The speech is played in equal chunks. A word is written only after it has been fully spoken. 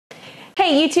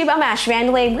Hey YouTube, I'm Ash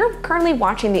Vandelay. We're currently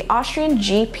watching the Austrian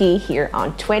GP here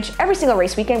on Twitch. Every single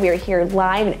race weekend, we are here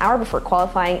live an hour before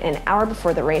qualifying and an hour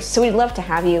before the race. So we'd love to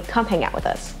have you come hang out with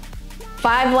us.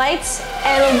 5 lights,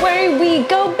 and away we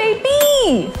go,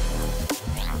 baby!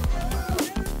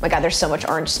 My God, there's so much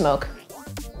orange smoke.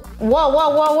 Whoa, whoa,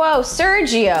 whoa, whoa,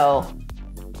 Sergio.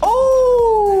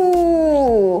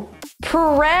 Oh!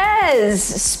 Perez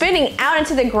spinning out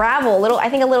into the gravel. I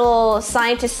think a little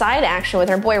side-to-side action with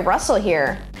our boy Russell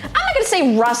here. I'm not gonna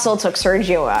say Russell took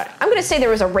Sergio out. I'm gonna say there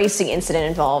was a racing incident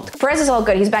involved. Perez is all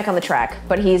good, he's back on the track,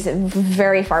 but he's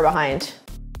very far behind.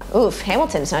 Oof,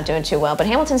 Hamilton's not doing too well, but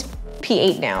Hamilton's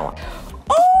P8 now.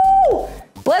 Oh!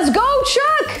 Let's go,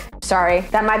 Chuck! Sorry,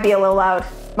 that might be a little loud.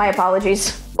 My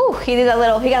apologies. Ooh, he got a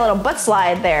little butt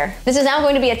slide there. This is now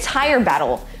going to be a tire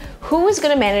battle. Who is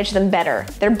gonna manage them better?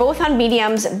 They're both on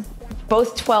mediums,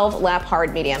 both 12 lap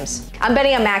hard mediums. I'm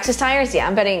betting on Max's tires. Yeah,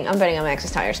 I'm betting on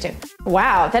Max's tires too.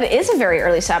 Wow, that is a very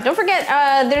early stop. Don't forget,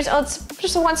 it's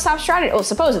just a one-stop strategy. Oh,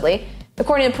 supposedly,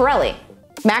 according to Pirelli.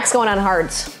 Max going on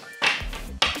hards.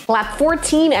 Lap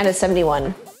 14 out of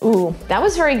 71. Ooh, that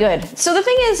was very good. So the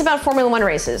thing is about Formula One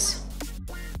races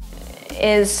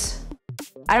is,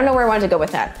 I don't know where I wanted to go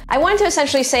with that. I wanted to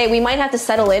essentially say we might have to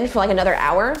settle in for like another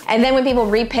hour, and then when people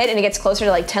repit and it gets closer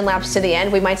to like 10 laps to the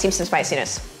end, we might see some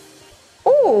spiciness.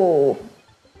 Ooh,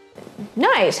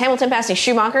 nice. Hamilton passing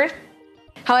Schumacher.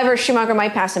 However, Schumacher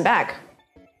might pass him back.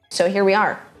 So here we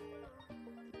are.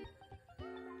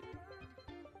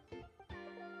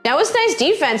 That was nice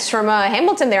defense from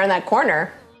Hamilton there in that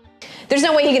corner. There's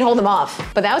no way he can hold him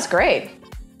off, but that was great.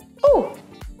 Ooh.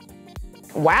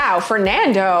 Wow,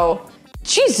 Fernando.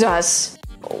 Jesus.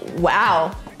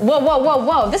 Wow. Whoa, whoa, whoa,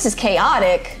 whoa. This is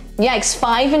chaotic. Yikes,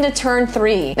 5 into turn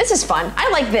 3. This is fun. I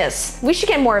like this. We should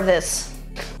get more of this.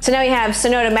 So now we have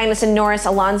Tsunoda, Magnussen, Norris,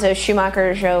 Alonso,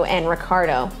 Schumacher, Zhou, and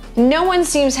Ricciardo. No one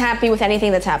seems happy with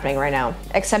anything that's happening right now,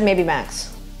 except maybe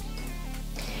Max.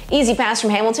 Easy pass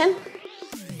from Hamilton.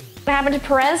 What happened to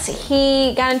Perez?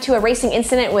 He got into a racing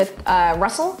incident with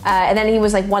Russell, and then he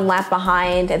was like 1 lap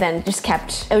behind, and then it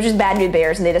was just bad news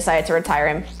bears, and they decided to retire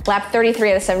him. Lap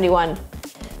 33 out of 71.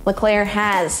 Leclerc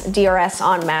has DRS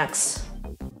on Max.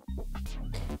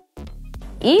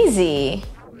 Easy.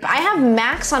 I have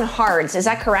Max on hards, is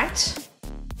that correct?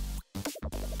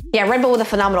 Yeah, Red Bull with a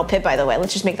phenomenal pit, by the way.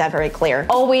 Let's just make that very clear.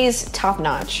 Always top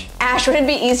notch. Ash, would it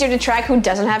be easier to track who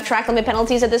doesn't have track limit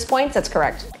penalties at this point? That's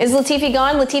correct. Is Latifi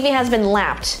gone? Latifi has been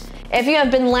lapped. If you have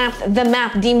been lapped, the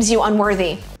map deems you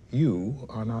unworthy. You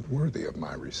are not worthy of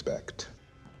my respect.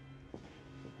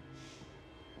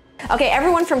 Okay,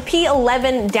 everyone from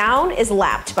P11 down is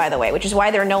lapped, by the way, which is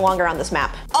why they're no longer on this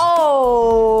map.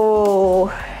 Oh.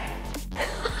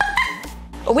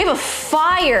 We have a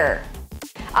fire.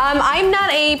 I'm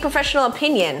not a professional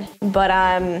opinion, but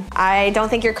I don't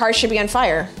think your car should be on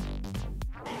fire.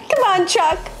 Come on,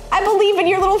 Chuck. I believe in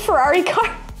your little Ferrari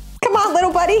car. Come on,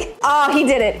 little buddy. Oh, he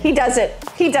did it. He does it.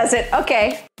 He does it.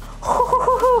 Okay.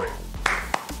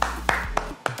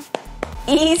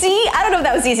 Easy? I don't know if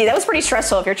that was easy. That was pretty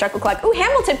stressful if you're Chuck Leclerc. Ooh,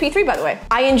 Hamilton P3, by the way.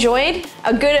 I enjoyed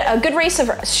a good race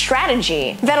of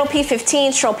strategy. Vettel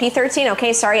P15, Stroll P13.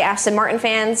 Okay, sorry, Aston Martin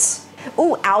fans.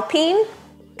 Ooh, Alpine.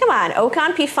 Come on,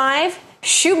 Ocon P5,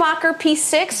 Schumacher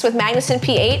P6 with Magnussen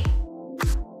P8.